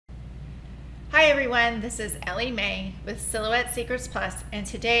Hi everyone, this is Ellie Mae with Silhouette Secrets Plus, and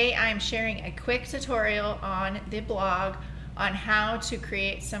today I'm sharing a quick tutorial on the blog on how to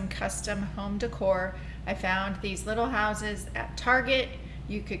create some custom home decor. I found these little houses at Target.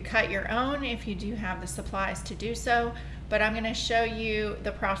 You could cut your own if you do have the supplies to do so, but I'm going to show you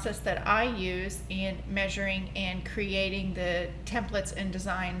the process that I use in measuring and creating the templates and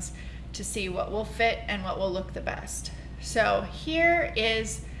designs to see what will fit and what will look the best. So here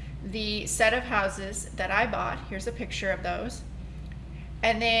is the set of houses that I bought. Here's a picture of those.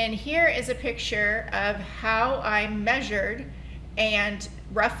 And then here is a picture of how I measured and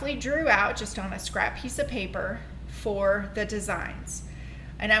roughly drew out just on a scrap piece of paper for the designs.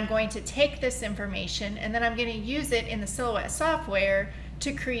 And I'm going to take this information and then I'm going to use it in the Silhouette software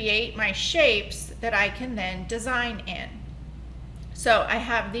to create my shapes that I can then design in. So I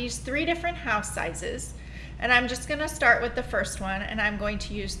have these three different house sizes. And I'm just going to start with the first one, and I'm going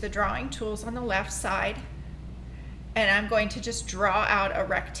to use the drawing tools on the left side, and I'm going to just draw out a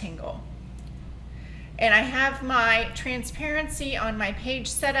rectangle. And I have my transparency on my page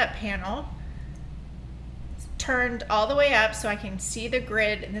setup panel turned all the way up so I can see the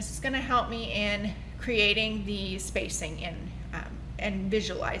grid, and this is going to help me in creating the spacing in and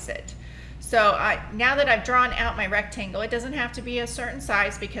visualize it. So now that I've drawn out my rectangle, it doesn't have to be a certain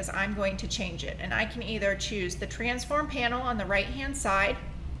size because I'm going to change it. And I can either choose the transform panel on the right hand side,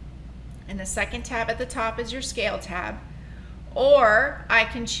 and the second tab at the top is your scale tab, or I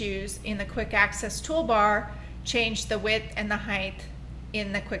can choose in the quick access toolbar, change the width and the height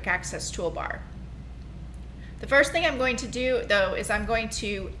in the quick access toolbar. The first thing I'm going to do though is I'm going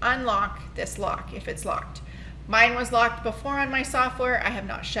to unlock this lock if it's locked. Mine was locked before on my software. I have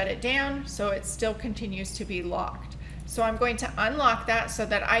not shut it down, so it still continues to be locked. So I'm going to unlock that so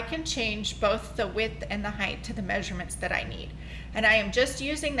that I can change both the width and the height to the measurements that I need. And I am just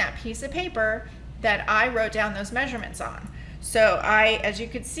using that piece of paper that I wrote down those measurements on. So as you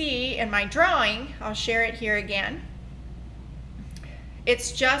can see in my drawing, I'll share it here again.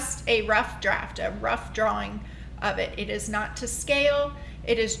 It's just a rough draft, a rough drawing of it. It is not to scale.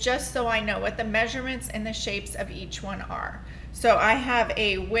 It is just so I know what the measurements and the shapes of each one are. So I have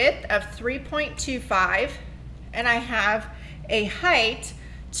a width of 3.25 and I have a height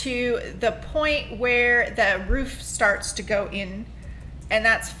to the point where the roof starts to go in, and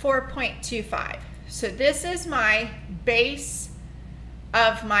that's 4.25. So this is my base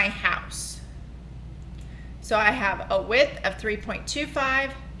of my house. So I have a width of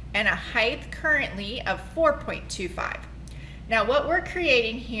 3.25 and a height currently of 4.25. Now what we're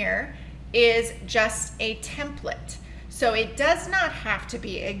creating here is just a template. So it does not have to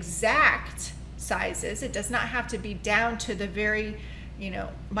be exact sizes. It does not have to be down to the very,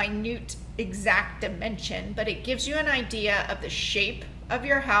 minute exact dimension, but it gives you an idea of the shape of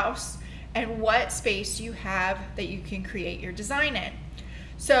your house and what space you have that you can create your design in.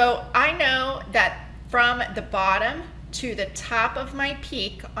 So I know that from the bottom to the top of my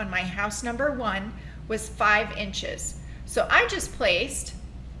peak on my house number 1 was 5 inches. So I just placed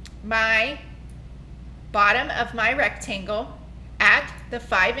my bottom of my rectangle at the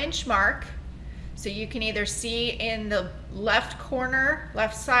 5-inch mark. So you can either see in the left corner,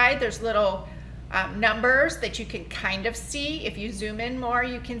 left side, there's little numbers that you can kind of see. If you zoom in more,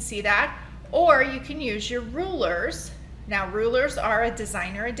 you can see that. Or you can use your rulers. Now rulers are a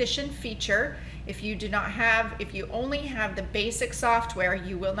designer edition feature. If you only have the basic software,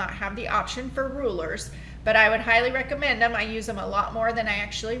 you will not have the option for rulers. But I would highly recommend them. I use them a lot more than I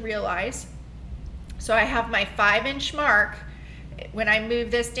actually realize. So I have my 5-inch mark. When I move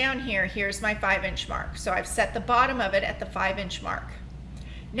this down here, here's my 5-inch mark. So I've set the bottom of it at the 5-inch mark.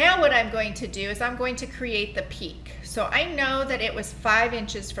 Now what I'm going to do is I'm going to create the peak. So I know that it was 5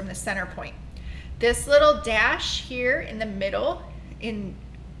 inches from the center point. This little dash here in the middle,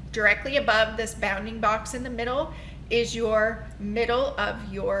 directly above this bounding box in the middle, is your middle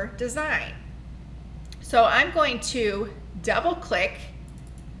of your design. So I'm going to double click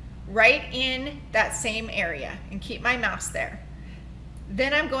right in that same area and keep my mouse there.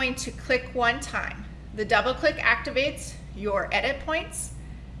 Then I'm going to click one time. The double click activates your edit points,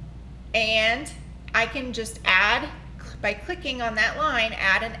 and I can just add, by clicking on that line,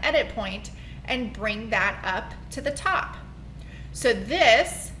 add an edit point and bring that up to the top. So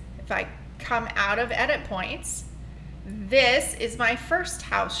this, if I come out of edit points, this is my first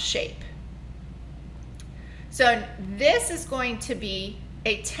house shape. So this is going to be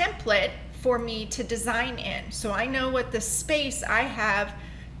a template for me to design in. So I know what the space I have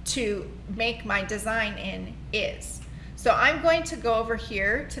to make my design in is. So I'm going to go over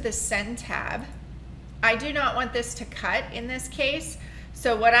here to the Send tab. I do not want this to cut in this case,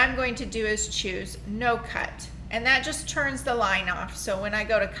 So what I'm going to do is choose no cut, and that just turns the line off. So when I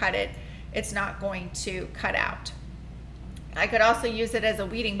go to cut it, it's not going to cut out. I could also use it as a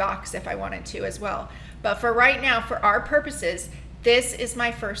weeding box if I wanted to as well. But for right now, for our purposes, this is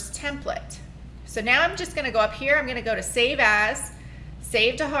my first template. So now I'm just gonna go up here, I'm gonna go to Save As,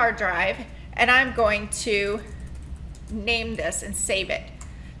 Save to Hard Drive, and I'm going to name this and save it.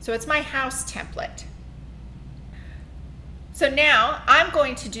 So it's my house template. So now I'm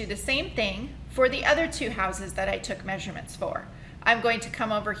going to do the same thing for the other two houses that I took measurements for. I'm going to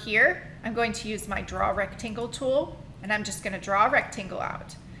come over here, I'm going to use my Draw Rectangle tool, and I'm just going to draw a rectangle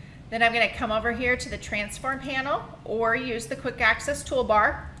out. Then I'm going to come over here to the Transform panel or use the Quick Access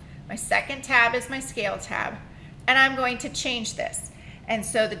toolbar. My second tab is my Scale tab, and I'm going to change this. And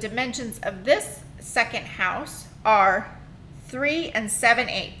so the dimensions of this second house are 3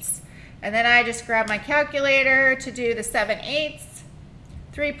 7/8. And then I just grab my calculator to do the 7/8,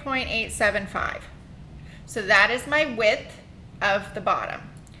 3.875. So that is my width of the bottom.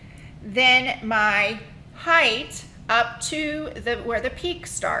 Then my height up to where the peak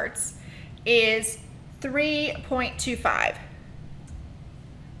starts is 3.25.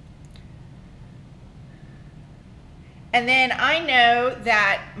 And then I know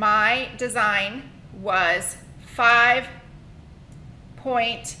that my design was 5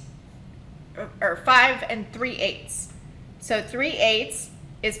 3/8. So 3/8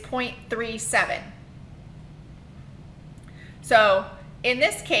 is 0.37. So in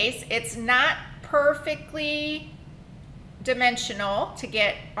this case, it's not perfectly dimensional to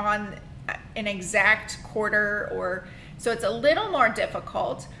get on an exact quarter, or so it's a little more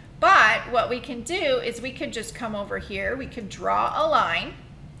difficult. But what we can do is we could just come over here, we could draw a line.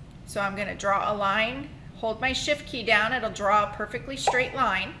 So I'm going to draw a line, hold my shift key down, it'll draw a perfectly straight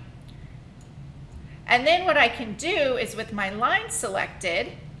line. And then what I can do is with my line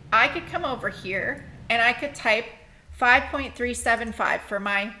selected, I could come over here and I could type 5.375 for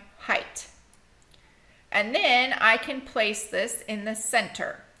my height. And then I can place this in the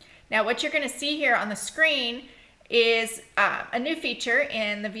center. Now what you're going to see here on the screen is a new feature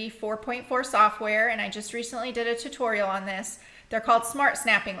in the V4.4 software, and I just recently did a tutorial on this. They're called Smart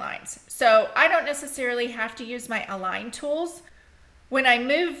Snapping Lines. So I don't necessarily have to use my Align tools. When I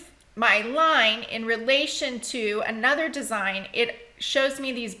move my line in relation to another design, it shows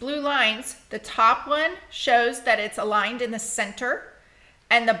me these blue lines. The top one shows that it's aligned in the center,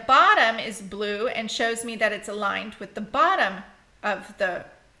 and the bottom is blue and shows me that it's aligned with the bottom of the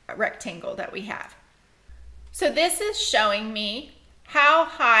rectangle that we have. So this is showing me how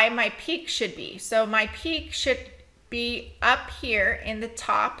high my peak should be. So my peak should be up here in the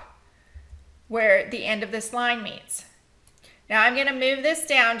top where the end of this line meets. Now I'm going to move this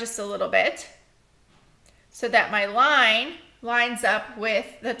down just a little bit so that my line lines up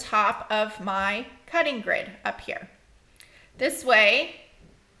with the top of my cutting grid up here. This way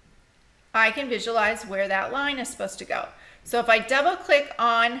I can visualize where that line is supposed to go. So if I double click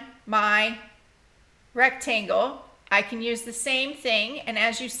on my rectangle, I can use the same thing, and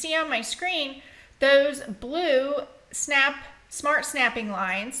as you see on my screen, those blue smart snapping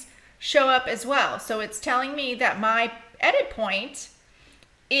lines show up as well. So it's telling me that my edit point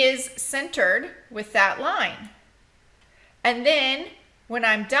is centered with that line. And then when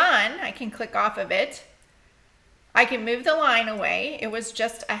I'm done, I can click off of it. I can move the line away. It was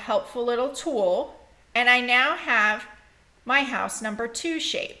just a helpful little tool. And I now have my house number 2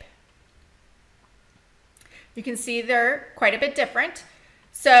 shape. You can see they're quite a bit different.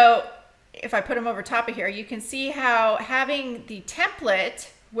 So if I put them over top of here, you can see how having the template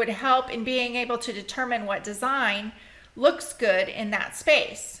would help in being able to determine what design looks good in that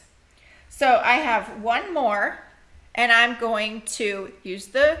space. So I have one more, and I'm going to use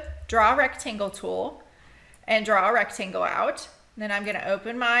the Draw Rectangle tool and draw a rectangle out. Then I'm going to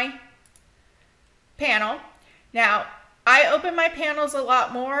open my panel. Now, I open my panels a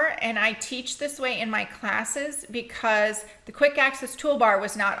lot more, and I teach this way in my classes because the Quick Access toolbar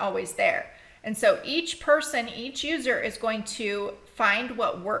was not always there. And so each person, each user is going to find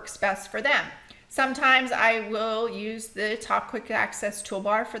what works best for them. Sometimes I will use the top Quick Access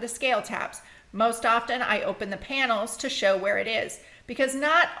toolbar for the scale tabs. Most often I open the panels to show where it is, because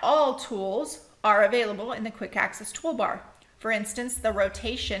not all tools are available in the Quick Access toolbar. For instance, the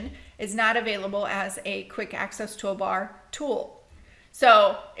rotation is not available as a Quick Access toolbar tool.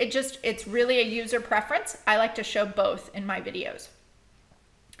 So it's really a user preference. I like to show both in my videos.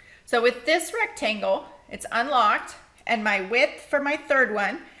 So with this rectangle, it's unlocked, and my width for my third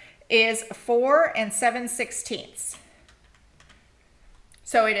one is 4 7/16.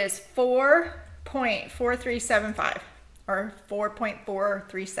 So it is 4.4375. or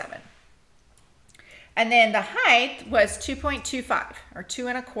 4.437. And then the height was 2.25 or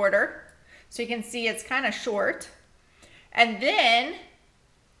 2.25. So you can see it's kind of short. And then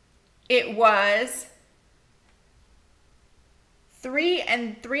it was 3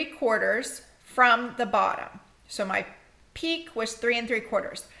 3/4 from the bottom. So my peak was 3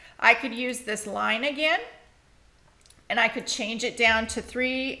 3/4. I could use this line again, and I could change it down to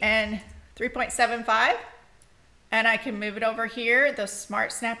 3.75, and I can move it over here. Those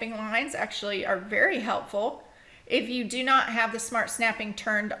smart snapping lines actually are very helpful. If you do not have the smart snapping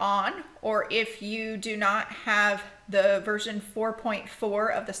turned on, or if you do not have the version 4.4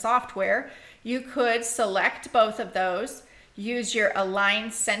 of the software, you could select both of those, use your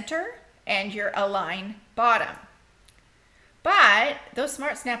align center and your align bottom. But those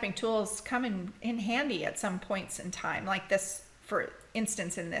smart snapping tools come in handy at some points in time, like this, for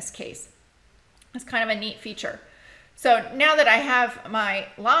instance, in this case. It's kind of a neat feature. So now that I have my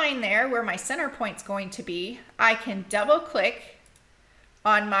line there where my center point's going to be, I can double click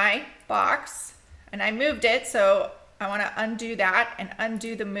on my box, and I moved it, so I want to undo that and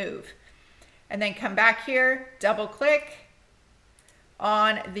undo the move. And then come back here, double click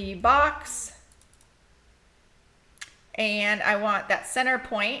on the box, and I want that center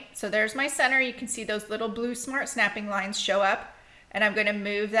point. So there's my center. You can see those little blue smart snapping lines show up, and I'm going to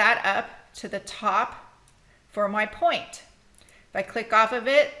move that up to the top for my point. If I click off of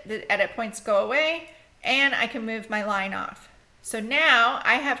it, the edit points go away, and I can move my line off. So now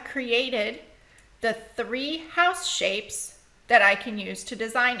I have created the 3 house shapes that I can use to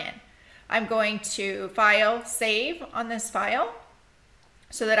design in. I'm going to File, Save on this file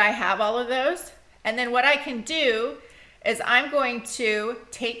so that I have all of those. And then what I can do is I'm going to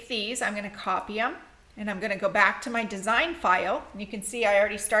take these, I'm going to copy them, and I'm going to go back to my design file. And you can see I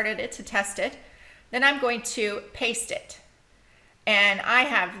already started it to test it. Then I'm going to paste it. And I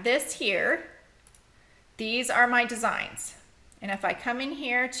have this here. These are my designs. And if I come in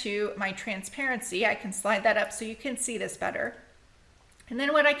here to my transparency, I can slide that up so you can see this better. And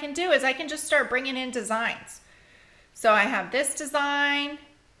then what I can do is I can just start bringing in designs. So I have this design,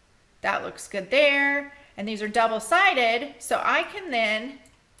 that looks good there, and these are double-sided, so I can then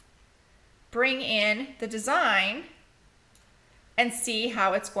bring in the design and see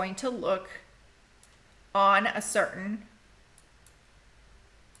how it's going to look on a certain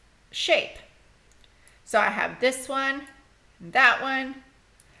shape. So I have this one and that one.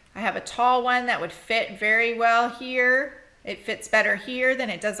 I have a tall one that would fit very well here. It fits better here than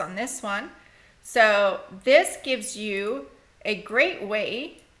it does on this one. So this gives you a great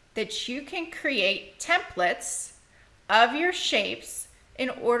way that you can create templates of your shapes in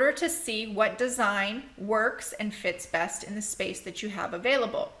order to see what design works and fits best in the space that you have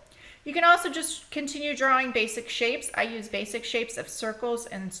available. You can also just continue drawing basic shapes. I use basic shapes of circles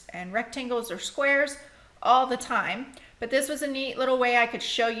and rectangles or squares all the time, but this was a neat little way I could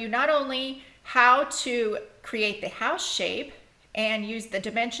show you not only how to create the house shape and use the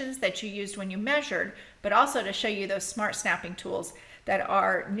dimensions that you used when you measured, but also to show you those smart snapping tools that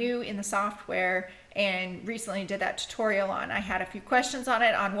are new in the software and recently did that tutorial on. I had a few questions on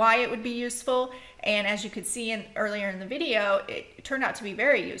it, on why it would be useful, and as you could see earlier in the video, it turned out to be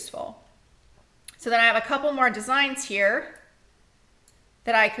very useful. So then I have a couple more designs here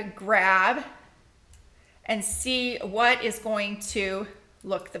that I could grab and see what is going to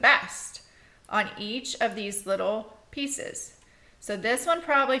look the best on each of these little pieces. So this one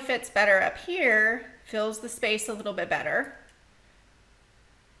probably fits better up here, fills the space a little bit better.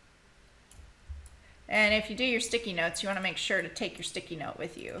 And if you do your sticky notes, you want to make sure to take your sticky note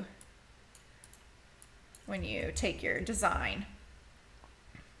with you when you take your design.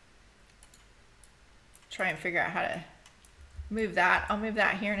 Try and figure out how to move that. I'll move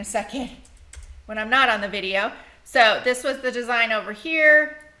that here in a second when I'm not on the video. So this was the design over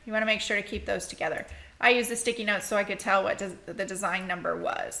here. You want to make sure to keep those together. I use the sticky notes so I could tell what the design number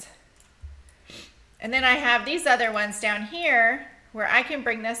was. And then I have these other ones down here where I can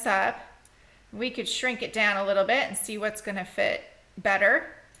bring this up. We could shrink it down a little bit and see what's going to fit better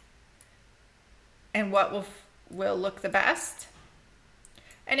and what will look the best.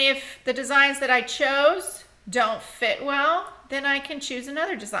 And if the designs that I chose don't fit well, then I can choose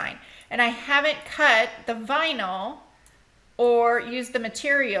another design. And I haven't cut the vinyl or used the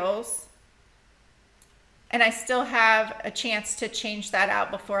materials, and I still have a chance to change that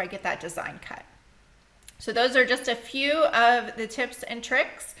out before I get that design cut. So those are just a few of the tips and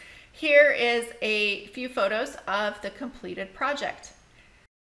tricks. Here is a few photos of the completed project.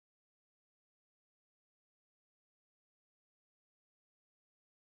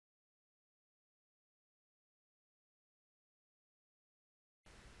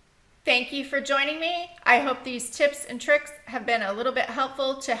 Thank you for joining me. I hope these tips and tricks have been a little bit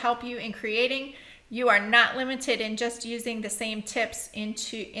helpful to help you in creating. You are not limited in just using the same tips in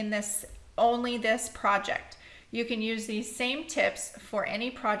this project. You can use these same tips for any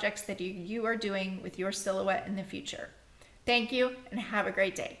projects that you are doing with your silhouette in the future. Thank you and have a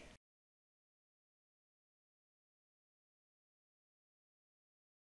great day.